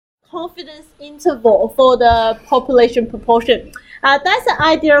confidence interval for the population proportion. That's an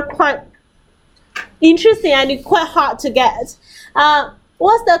idea quite interesting and quite hard to get.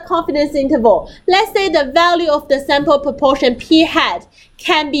 What's the confidence interval? Let's say the value of the sample proportion p hat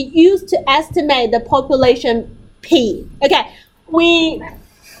can be used to estimate the population p. Okay, we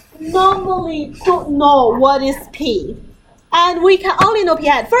normally don't know what is p, and we can only know p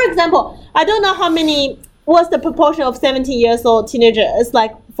hat. For example, I don't know what's the proportion of 17 years old teenagers,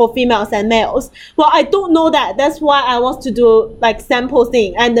 like for females and males. Well, I don't know that. That's why I want to do like sample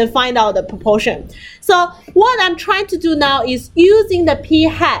thing and then find out the proportion. So what I'm trying to do now is using the p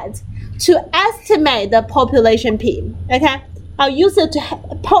hat to estimate the population p. Okay, I'll use it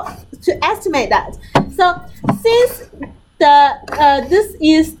to estimate that. So since this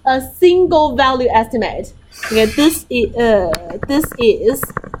is a single value estimate. Okay, this is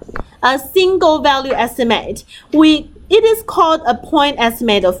a single value estimate. It is called a point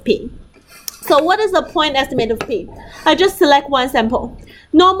estimate of p. So what is a point estimate of p? I just select one sample.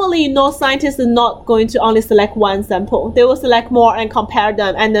 Normally, scientists are not going to only select one sample. They will select more and compare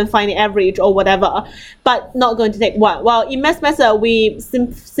them and then find the average or whatever, but not going to take one. Well, in mass method, we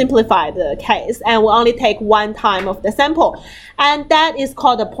simplify the case and we only take one time of the sample. And that is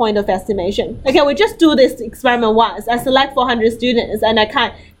called a point of estimation. Okay, we just do this experiment once. I select 400 students and I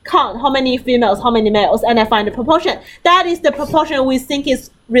count how many females, how many males, and I find the proportion. That is the proportion we think is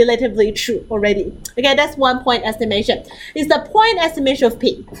relatively true already. Okay, that's one point estimation. It's the point estimation of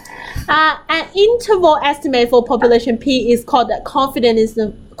p. An interval estimate for population p is called the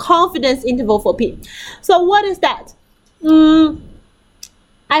confidence interval for p. So what is that?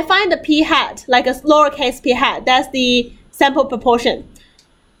 I find the p hat, like a lowercase p hat, that's the sample proportion.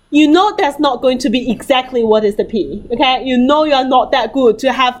 You know that's not going to be exactly what is the p, okay? You know you're not that good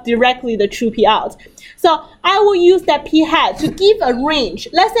to have directly the true p out. So I will use that p hat to give a range.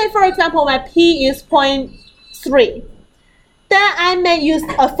 Let's say, for example, my p is 0.3. Then I may use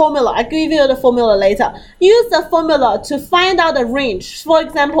a formula. I'll give you the formula later. Use the formula to find out the range. For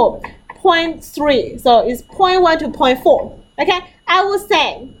example, 0.3. So it's 0.1 to 0.4. Okay? I will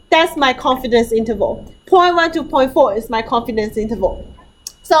say that's my confidence interval. 0.1 to 0.4 is my confidence interval.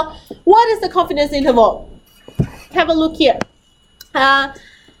 So what is the confidence interval? Have a look here. I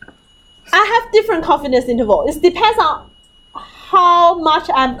have different confidence interval. It depends on how much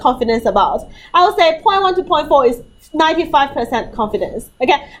I'm confident about. I would say 0.1 to 0.4 is 95% confidence.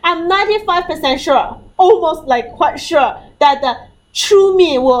 Okay, I'm 95% sure, almost like quite sure that the true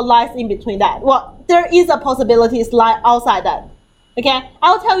mean will lie in between that. Well, there is a possibility it's lie outside that. Okay,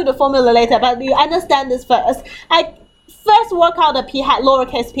 I'll tell you the formula later, but you understand this first. I first work out the p hat,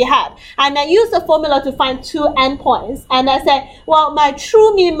 lowercase p hat, and I use the formula to find two endpoints. And I say, well, my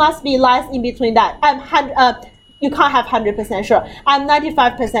true mean must be lies in between that. You can't have 100% sure. I'm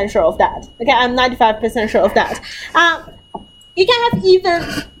 95% sure of that. Okay, I'm 95% sure of that. You can have even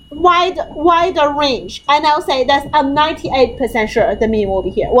wider range, and I'll say that I'm 98% sure the mean will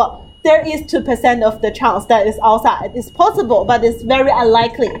be here. Well, there is 2% of the chance that is outside. It's possible, but it's very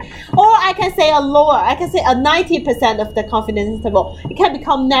unlikely. Or I can say a lower. I can say a 90% of the confidence interval. It can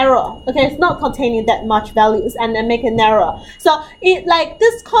become narrower. Okay, it's not containing that much values, and then make it narrower. So it like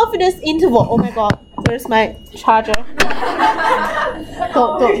this confidence interval. Oh my God, where's my charger?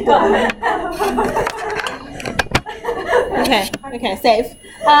 Don't. Okay, safe.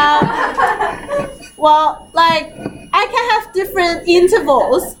 Well, like I can have different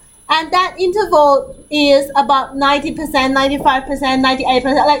intervals. And that interval is about 90%, 95%,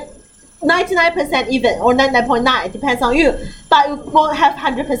 98%, like 99% even, or 99.9, depends on you. But you won't have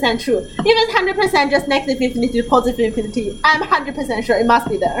 100% true. If it's 100% just negative infinity to positive infinity, I'm 100% sure it must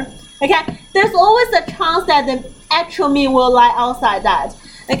be there. Okay? There's always a chance that the actual mean will lie outside that.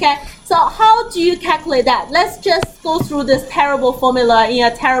 Okay? So how do you calculate that? Let's just go through this terrible formula in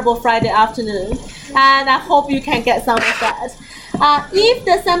a terrible Friday afternoon. And I hope you can get some of that. If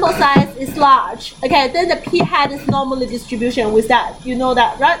the sample size is large, okay, then the p hat is normally distribution with that. You know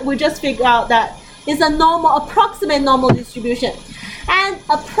that, right? We just figured out that it's a approximate normal distribution. And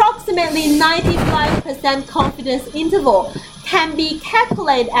approximately 95% confidence interval can be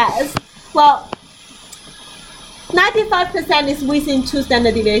calculated as, well, 95% is within 2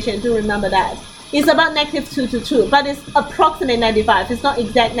 standard deviations. Do remember that. It's about -2 to 2, but it's approximate 95. It's not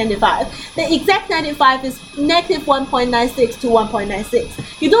exact 95. The exact 95 is -1.96 to 1.96.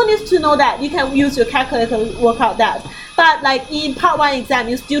 You don't need to know that. You can use your calculator to work out that. But like in part 1 exam,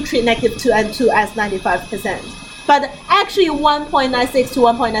 you still treat -2 and 2 as 95%. But actually 1.96 to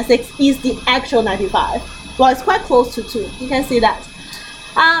 1.96 is the actual 95. Well, it's quite close to 2. You can see that.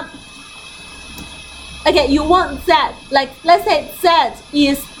 Okay, you want Z. Like, let's say Z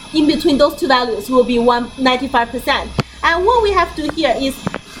is in between those two values will be 95%. And what we have to do here is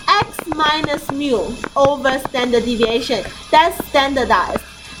x minus mu over standard deviation. That's standardized.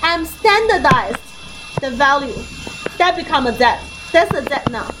 And standardized the value. That becomes a z. That's a z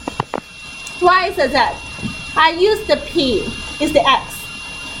now. Why is a z? I use the p, is the x,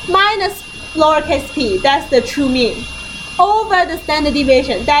 minus lowercase p, that's the true mean, over the standard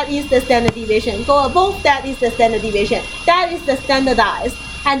deviation, that is the standard deviation. Go above, that is the standard deviation. That is the standardized,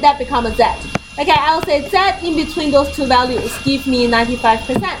 and that becomes a z. Okay, I'll say z in between those two values give me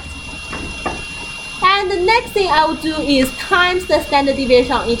 95%. And the next thing I will do is times the standard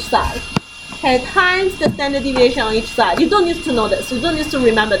deviation on each side. Okay, times the standard deviation on each side. You don't need to know this. You don't need to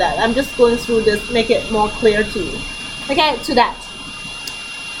remember that. I'm just going through this, make it more clear to you. Okay, to that.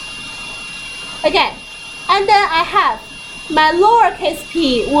 Okay, and then I have my lowercase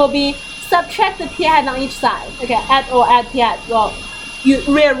p will be subtract the p hat on each side. Okay, add p hat. Well, you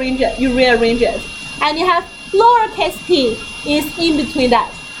rearrange it. And you have lowercase p is in between that.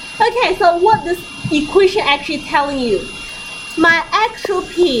 Okay, so what this equation actually telling you? My actual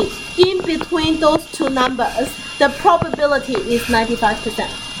p in between those two numbers, the probability is 95%.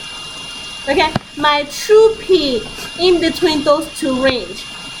 Okay, my true p in between those two range,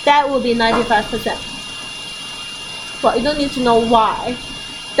 that will be 95%. Well, you don't need to know why.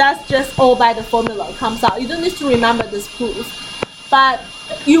 That's just all by the formula comes out. You don't need to remember this proof, but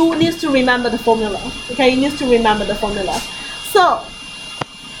you need to remember the formula. Okay, you need to remember the formula. So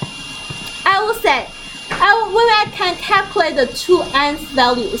I will say, when I can calculate the two nth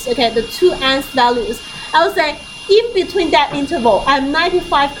values, okay, the two nth values, I will say in between that interval, I'm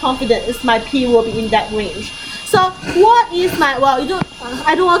 95 confident my p will be in that range. So what is my, well,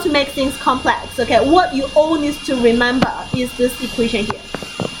 I don't want to make things complex, okay, what you all need to remember is this equation here.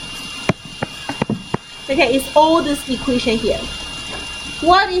 Okay, it's all this equation here.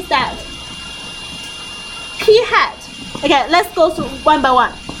 What is that? P hat, okay, let's go through one by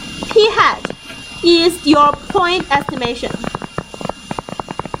one. P hat is your point estimation.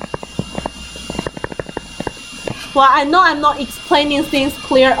 Well, I know I'm not explaining things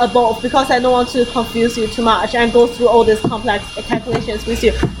clear above because I don't want to confuse you too much and go through all these complex calculations with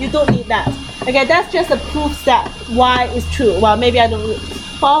you. You don't need that. Okay, that's just a proof step why it's true. Well, maybe I don't.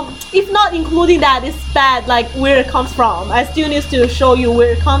 Well, if not including that, it's bad, like where it comes from. I still need to show you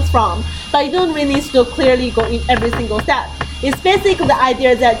where it comes from, but you don't really need to clearly go in every single step. It's basically the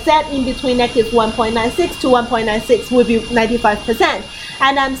idea that z in between negative 1.96 to 1.96 will be 95%,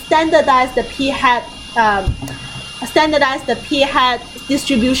 and I'm standardized the p hat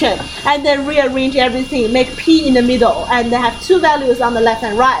distribution, and then rearrange everything, make p in the middle, and then have two values on the left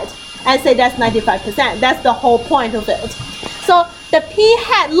and right, and say that's 95%. That's the whole point of it. So the p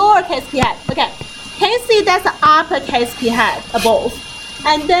hat, lowercase p hat, okay, can you see that's the uppercase p hat above,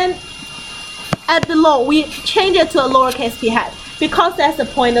 and then at below we change it to a lowercase p hat because that's the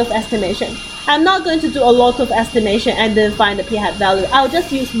point of estimation. I'm not going to do a lot of estimation and then find the p hat value. I'll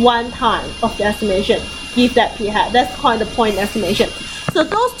just use one time of the estimation, give that p hat. That's called the point estimation. So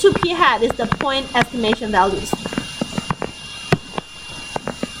those two p hat is the point estimation values.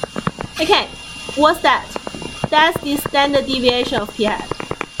 Okay, what's that? That's the standard deviation of p hat.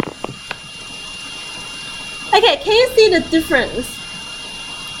 Okay, can you see the difference?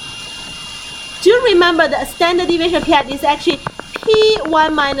 Do you remember that standard deviation of p hat is actually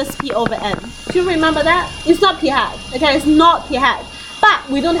p1 minus p over n? Do you remember that? It's not p hat. Okay, it's not p hat. But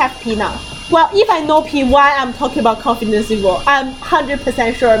we don't have p now. Well, if I know p, why I'm talking about confidence interval? I'm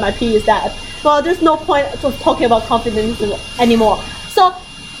 100% sure my p is that. Well, there's no point of talking about confidence interval anymore. So,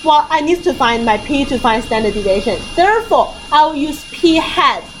 well, I need to find my p to find standard deviation. Therefore, I'll use p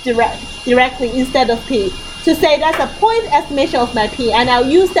hat directly instead of p to say that's a point estimation of my p, and I'll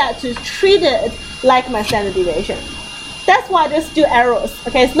use that to treat it like my standard deviation. That's why there's still errors.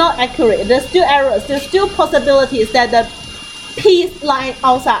 Okay, it's not accurate. There's still errors. There's still possibilities that the p is lying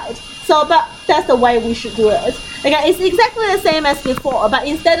outside. So, but that's the way we should do it. Okay, it's exactly the same as before, but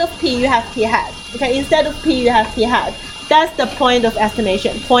instead of p, you have p hat. Okay, instead of p, you have p hat. That's the point of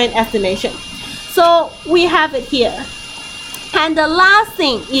estimation, point estimation. So we have it here. And the last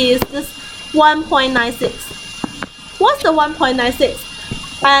thing is this 1.96. What's the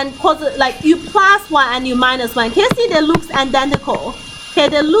 1.96? And like you plus 1 and you minus 1. Can you see they looks identical? Okay,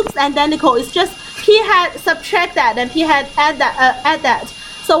 they looks identical. It's just p hat subtract that and p hat add that.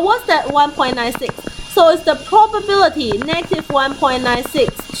 So what's that 1.96? So it's the probability negative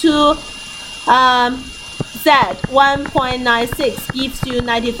 1.96 to Z 1.96 gives you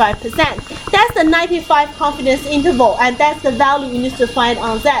 95%. That's the 95 confidence interval, and that's the value you need to find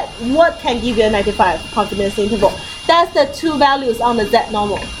on Z. What can give you a 95 confidence interval? That's the two values on the Z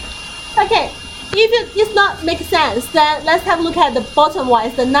normal. Okay, if it's not make sense, then let's have a look at the bottom one.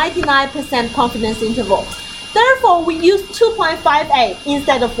 It's the 99% confidence interval. Therefore, we use 2.58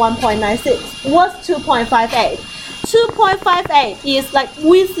 instead of 1.96. What's 2.58? 2.58 is like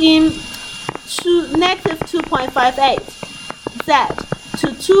within negative 2.58 z to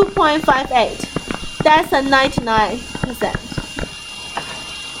 2.58. That's a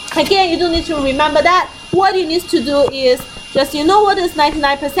 99%. Again, you don't need to remember that. What you need to do is just, you know what is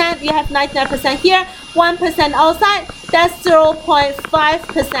 99%? You have 99% here, 1% outside, that's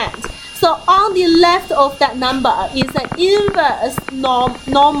 0.5%. So on the left of that number is an inverse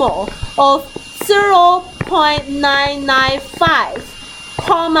normal of 0.995,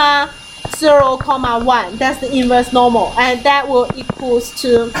 0.1. That's the inverse normal, and that will equals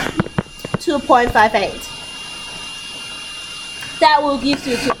to 2.58. That will give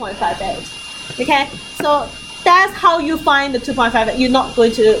you 2.58. Okay, so that's how you find the 2.58. You're not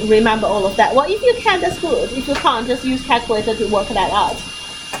going to remember all of that. Well, if you can, that's good. If you can't, just use calculator to work that out.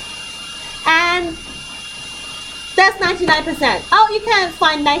 And that's 99%. Oh, you can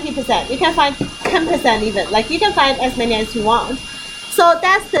find 90%. You can find 10% even. Like, you can find as many as you want. So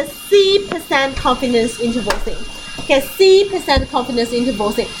that's the C% confidence interval thing. Okay, C% confidence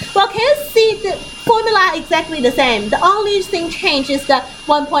interval thing. Well, can you see the formula exactly the same? The only thing changed is the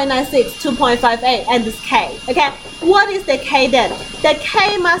 1.96, 2.58, and this K. Okay, what is the K then? The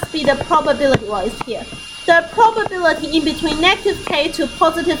K must be the probability. Well, it's here. The probability in between negative K to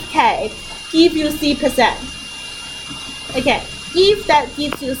positive K give you C%. Okay, if that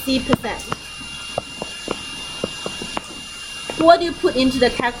gives you C%, what you put into the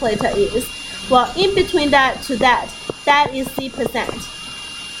calculator is, well, in between that to that is C%.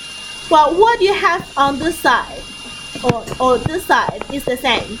 Well, what you have on this side or this side is the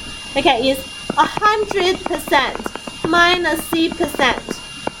same. Okay, it's 100% minus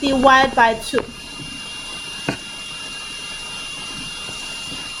C% divided by 2.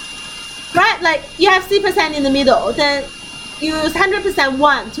 Right, like you have C% in the middle, then use 100%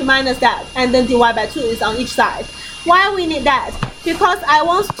 1 to minus that, and then divide by 2 is on each side. Why we need that? Because I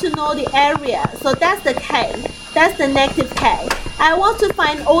want to know the area. So that's the K. That's the negative K. I want to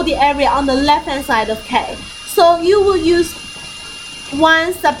find all the area on the left hand side of K. So you will use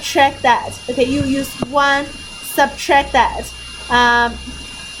 1 subtract that. Okay, you use 1 subtract that.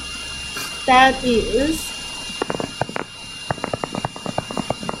 That is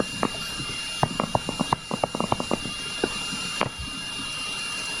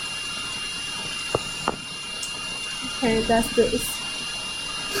okay, that's this.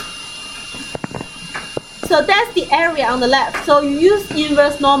 So that's the area on the left. So you use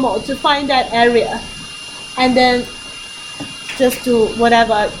inverse normal to find that area, and then just do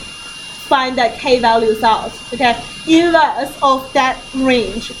whatever, find that K values out. Okay, inverse of that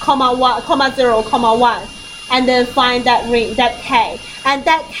range, comma 1, comma 0, comma 1, and then find that range, that K, and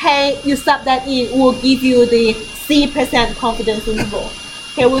that K you sub that in will give you the C% confidence interval.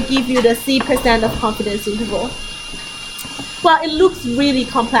 Okay, will give you the C% of confidence interval. Well, it looks really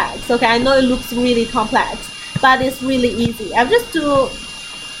complex. Okay, I know it looks really complex, but it's really easy. I'll just do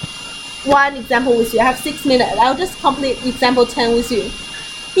one example with you. I have 6 minutes. I'll just complete example 10 with you.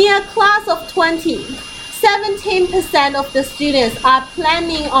 In a class of 20, 17% of the students are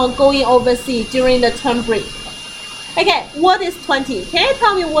planning on going overseas during the term break. Okay, what is 20? Can you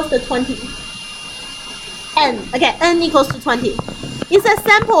tell me what's the 20? N. Okay, N equals to 20. It's a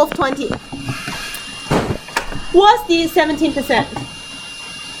sample of 20. What's the 17%?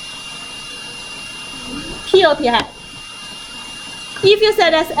 P or P hat? If you say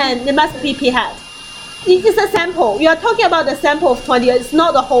that's N, it must be P hat. It is a sample. You are talking about the sample of 20. It's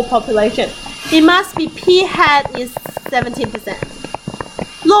not the whole population. It must be P hat is 17%.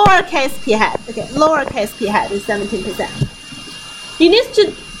 Lowercase P hat. Okay, lowercase P hat is 17%. You need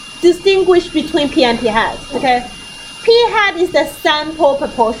to distinguish between P and P hat. Okay, P hat is the sample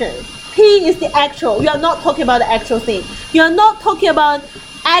proportion. P is the actual. You are not talking about the actual thing. You are not talking about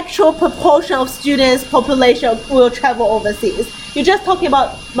actual proportion of students population will travel overseas. You're just talking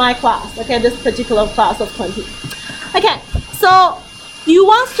about my class, okay, this particular class of 20. Okay, so you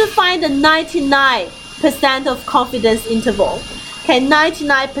want to find the 99% of confidence interval. Okay,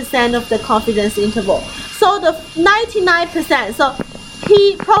 99% of the confidence interval. So the 99%, so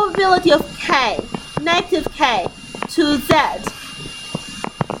P probability of K, negative K to Z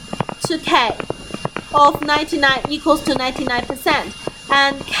to K of 99 equals to 99%,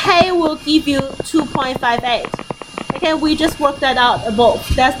 and K will give you 2.58. Okay, we just worked that out above.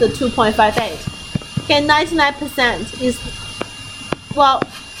 That's the 2.58. Okay, 99% is, well,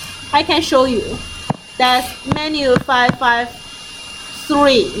 I can show you. That's menu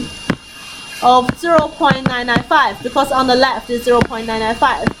 553 of 0.995, because on the left is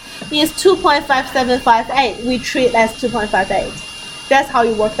 0.995, is 2.5758. We treat as 2.58. That's how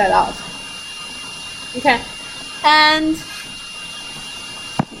you work that out. Okay, and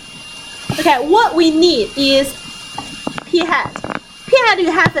okay, what we need is p hat. P hat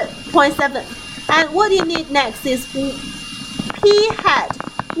you have it 0.7, and what you need next is p hat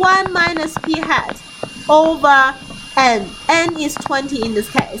 1 minus p hat over n. N is 20 in this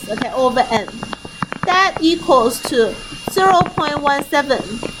case. Okay, over n. That equals to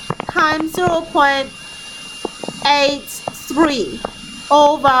 0.17 times 0.83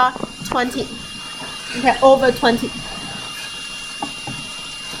 over 20. Okay, over 20.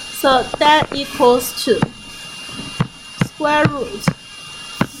 So that equals to square root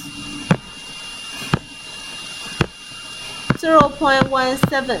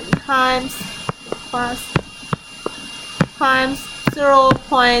 0.17 times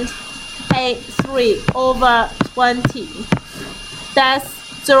 0.83 over 20. That's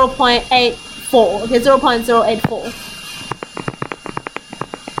 0.84. Okay, 0.084.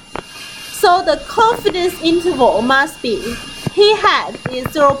 So the confidence interval must be p hat is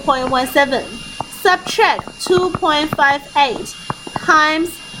 0.17 subtract 2.58 times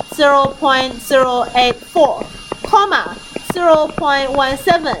 0.084, comma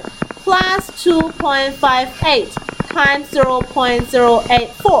 0.17 plus 2.58 times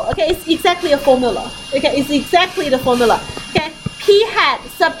 0.084. Okay, it's exactly a formula. Okay, it's exactly the formula. Okay, p hat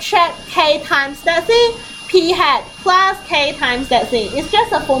subtract k times that thing, p hat plus k times that thing. It's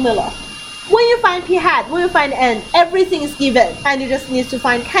just a formula. When you find p hat, when you find n, everything is given, and you just need to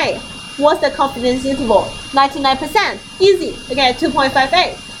find k. What's the confidence interval? 99%. Easy. Okay,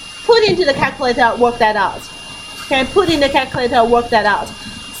 2.58. Put into the calculator, work that out. Okay, put in the calculator, work that out.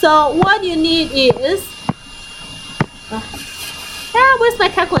 So what you need is, where's my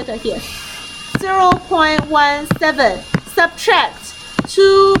calculator here? 0.17 subtract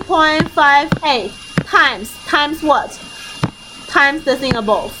 2.58 times what? Times the thing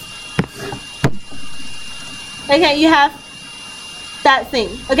above. Okay, you have that thing.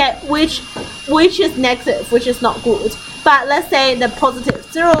 Okay, which is negative, which is not good. But let's say the positive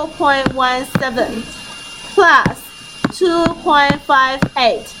 0.17 plus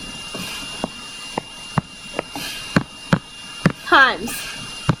 2.58 times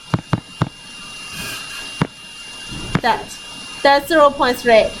that. That's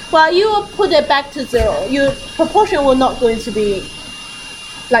 0.38. Well, you will put it back to 0. Your proportion will not going to be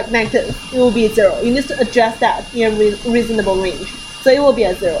like negative. It will be 0. You need to adjust that in a reasonable range. So it will be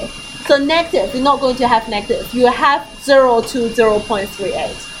a 0. So negative, you're not going to have negative. You have 0 to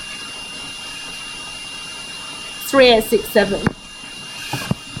 0.38. 3867.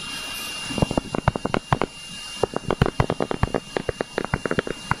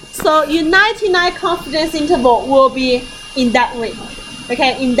 So your 99 confidence interval will be in that range.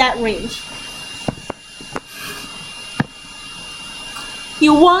 Okay, in that range.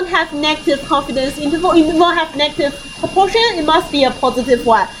 You won't have negative confidence interval. You won't have negative proportion. It must be a positive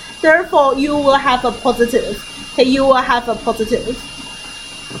one. Therefore, you will have a positive. Okay, you will have a positive.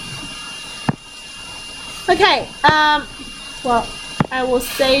 Okay. Well, I will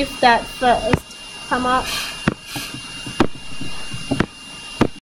save that first. Come up.